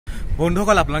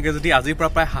বন্ধুসকল আপোনালোকে যদি আজিৰ পৰা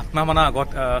প্ৰায় 7 মাহ মানৰ আগত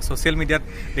সোশ্যাল মিডিয়াত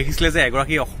দেখিছিলে যে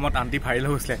এগৰাকী অসমত আন্টি ভাইৰেল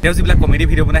হৈছিলে তেওঁ যিবিলাক কমেডি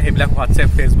ভিডিঅ' বনায় সেইবিলাক হোৱাটছএপ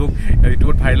ফেচবুক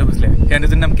ইউটিউবত ভাইৰেল হৈছিলে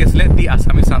তেওঁৰ নাম কি আছিলে দি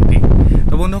আছামিজ আন্টি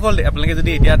তো বন্ধুসকল আপোনালোকে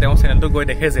যদি এতিয়া তেওঁৰ চেনেলটো গৈ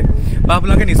দেখে যে বা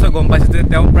আপোনালোকে নিশ্চয় গম পাইছে যে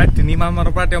তেওঁ প্ৰায় 3 মাহ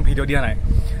মানৰ পৰা তেওঁ ভিডিঅ' দিয়া নাই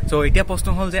সো এতিয়া প্ৰশ্ন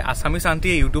হ'ল যে আছামিজ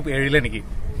আন্টিয়ে ইউটিউব এৰিলে নেকি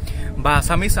বা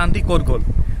আছামিজ আন্টি ক'ত গ'ল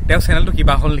তেওঁ চেনেলটো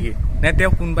কিবা হ'ল নেকি নে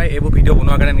তেওঁ কোনবাই এইবোৰ ভিডিঅ'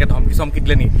 বনোৱাৰ কাৰণে এনেকৈ ধমকি চমকি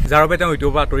দিলে নেকি যাৰ বাবে তেওঁ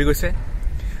ইউটিউবৰ পৰা আঁতৰি গৈছে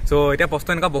সো এটা প্ৰশ্ন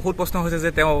এনেকা বহুত প্ৰশ্ন হৈছে যে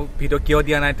তেওঁ ভিডিঅ' কিয়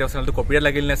দিয়া নাই তেওঁ চেনেলটো কপিৰাইট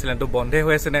লাগিল নে চেনেলটো বন্ধ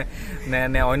হৈ আছে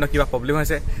নে অন্য কিবা প্ৰব্লেম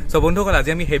হৈছে সো বন্ধুসকল আজি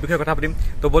আমি সেই বিষয়ে কথা পাতিম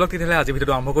তো বলক তেতিয়াহ'লে আজি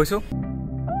ভিডিঅ'টো আৰম্ভ কৰিছো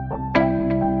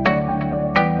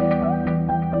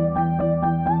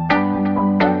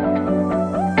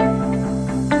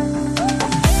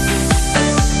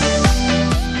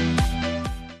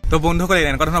তো বন্ধুসকল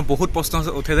এনেকুৱা ধৰণৰ বহুত প্ৰশ্ন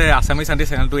উঠে যে আছামিজ আন্টি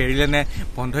চেনেলটো এৰিলে নে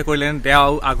বন্ধ কৰিলে নে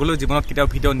তেওঁ আগলৈ জীৱনত কেতিয়াও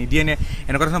ভিডিঅ' নিদিয়ে নে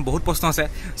এনেকুৱা ধৰণৰ বহুত প্ৰশ্ন আছে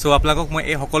সো আপোনালোকক মই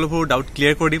এই সকলোবোৰ ডাউট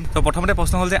ক্লিয়াৰ কৰি দিম তো প্ৰথমতে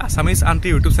প্ৰশ্ন হ'ল যে আছামিজ আন্টি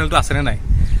ইউটিউব চেনেলটো আছেনে নাই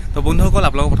তো বন্ধুসকল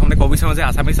আপোনালোকক প্ৰথমতে ক'ব বিচাৰোঁ যে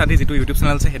আছামিজ আন্টি যিটো ইউটিউব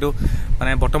চেনেল আছে সেইটো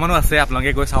মানে বৰ্তমানো আছে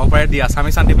আপোনালোকে গৈ চাব পাৰে দি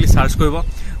আছামিজ আন্টি বুলি চাৰ্চ কৰিব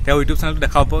তেওঁ ইউটিউব চেনেলটো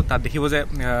দেখা পাব তাত দেখিব যে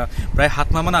প্ৰায়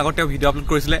 7 মাহ মান আগত তেওঁ ভিডিঅ' আপলোড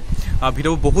কৰিছিলে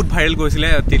ভিডিঅ'বোৰ বহুত ভাইৰেল কৰিছিলে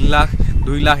 3 লাখ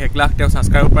 2 লাখ 1 লাখ তেওঁ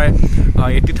ছাবস্ক্ৰাইবাৰ প্ৰায়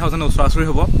 80,000 ওচৰা-ওচৰি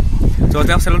হ'ব তো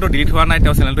তেওঁ চেনেলটো ডিলিট হোৱা নাই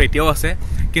তেওঁ চেনেলটো এতিয়াও আছে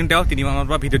কিন্তু তেওঁ 3 মাহৰ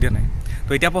পৰা ভিডিঅ' দিয়া নাই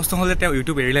তো এতিয়া প্ৰশ্ন হ'ল যে তেওঁ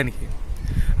ইউটিউব এৰিলে নেকি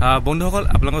বন্ধুসকল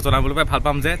আপোনালোকক জনাবলৈ পাই ভাল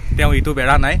পাম যে তেওঁ ইউটিউব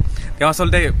এৰা নাই তেওঁ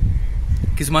আচলতে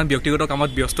কিছুমান ব্যক্তিগত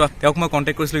কামত ব্যস্ত তেওঁক মই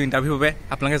কণ্টেক্ট কৰিছিলোঁ ইণ্টাৰভিউৰ বাবে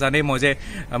আপোনালোকে জানেই মই যে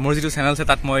মোৰ যিটো চেনেল আছে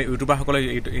তাত মই ইউটিউবাৰসকলক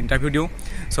ইণ্টাৰভিউ দিওঁ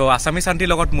সো আছামিজ আন্টিৰ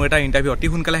লগত মোৰ এটা ইণ্টাৰভিউ অতি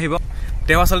সোনকালে আহিব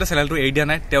তেওঁ আচলতে চেনেলটো এৰি দিয়া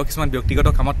নাই তেওঁ কিছুমান ব্যক্তিগত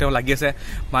কামত তেওঁ লাগি আছে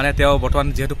মানে তেওঁ বৰ্তমান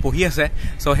যিহেতু পঢ়ি আছে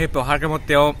সো সেই পঢ়াৰ কামত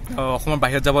তেওঁ অসমৰ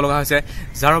বাহিৰত যাব লগা হৈছে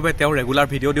যাৰ বাবে তেওঁ ৰেগুলাৰ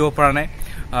ভিডিঅ' দিব পৰা নাই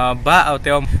বা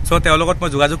তেওঁৰ লগত মই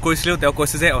যোগাযোগ কৰিছিলোঁ তেওঁ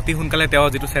কৈছে যে অতি সোনকালে তেওঁ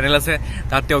যিটো চেনেল আছে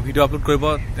তাত তেওঁ ভিডিঅ' আপলোড কৰিব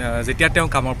যেতিয়া তেওঁ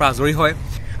কামৰ পৰা আজৰি হয়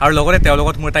আৰু লগতে তেওঁৰ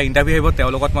লগত মোৰ এটা ইণ্টাৰভিউ আহিব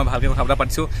তেওঁৰ লগত মই ভালকৈ কথা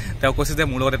পাতিছোঁ তেওঁ কৈছে যে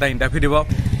মোৰ লগত এটা ইণ্টাৰভিউ দিব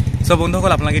সো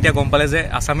বন্ধুসকল আপোনালোকে এতিয়া গম পালে যে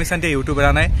আছামিজ আন্টিয়ে ইউটিউব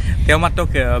এৰা নাই তেওঁ মাত্ৰ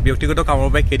ব্যক্তিগত কামৰ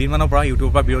বাবে কেইদিনমানৰ পৰা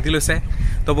ইউটিউবৰ পৰা বিৰতি লৈছে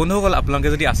তো বন্ধুসকল আপোনালোকে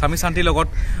যদি আছামিজ আন্টিৰ লগত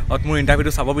মোৰ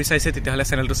ইণ্টাৰভিউটো চাব বিচাৰিছে তেতিয়াহ'লে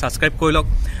চেনেলটো ছাবস্ক্ৰাইব কৰি লওক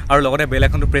আৰু লগতে বেল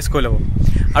আইকনটো প্ৰেছ কৰি ল'ব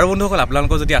আৰু বন্ধুসকল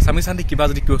আপোনালোকৰ যদি আছামিজ আন্টি কিবা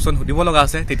যদি কুৱেশ্যন সুধিব লগা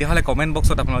আছে তেতিয়াহ'লে কমেণ্ট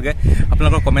বক্সত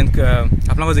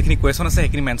আপোনালোকৰ যিখিনি কুৱেশ্যন আছে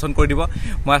সেইখিনি মেনশ্যন কৰি দিব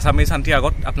মই আছামিজ আন্টিৰ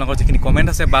আগত আপোনালোকৰ যিখিনি কমেণ্ট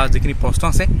আছে বা যিখিনি প্ৰশ্ন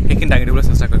আছে সেইখিনি দাঙি দিবলৈ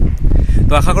চেষ্টা কৰিম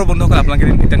তো আশা কৰোঁ বন্ধুসকল আপোনালোকে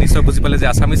এতিয়া নিশ্চয় বুজি পালে যে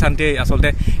আছামিজ আন্টিয়ে আচলতে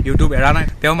ইউটিউব এৰা নাই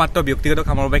তেওঁ মাত্ৰ ব্যক্তিগত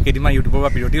কামৰ বাবে কেইদিনমান ইউটিউবৰ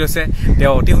পৰা বিৰতি লৈছে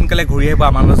তেওঁ অতি সোনকালে ঘূৰি আহিব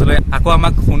আমাৰ মাজলৈ আকৌ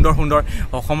আমাক সুন্দৰ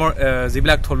অসমৰ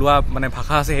যিবিলাক থলুৱা মানে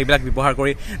ভাষা আছে সেইবিলাক ব্যৱহাৰ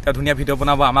কৰি তেওঁ ধুনীয়া ভিডিঅ'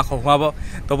 বনাব আমাক হহুৱাব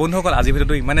তো বন্ধুসকল আজি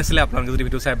ভিডিঅ'টো ইমানেই আছিলে আপোনালোকে যদি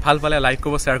ভিডিঅ' চাই ভাল পালে লাইক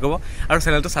কৰিব শ্বেয়াৰ কৰিব আৰু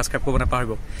চেনেলটো ছাবস্ক্ৰাইব কৰিব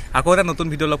নাপাহৰিব আকৌ এটা নতুন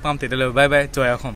ভিডিঅ' লগ পাম তেতিয়ালৈ বাই বাই জয় অসম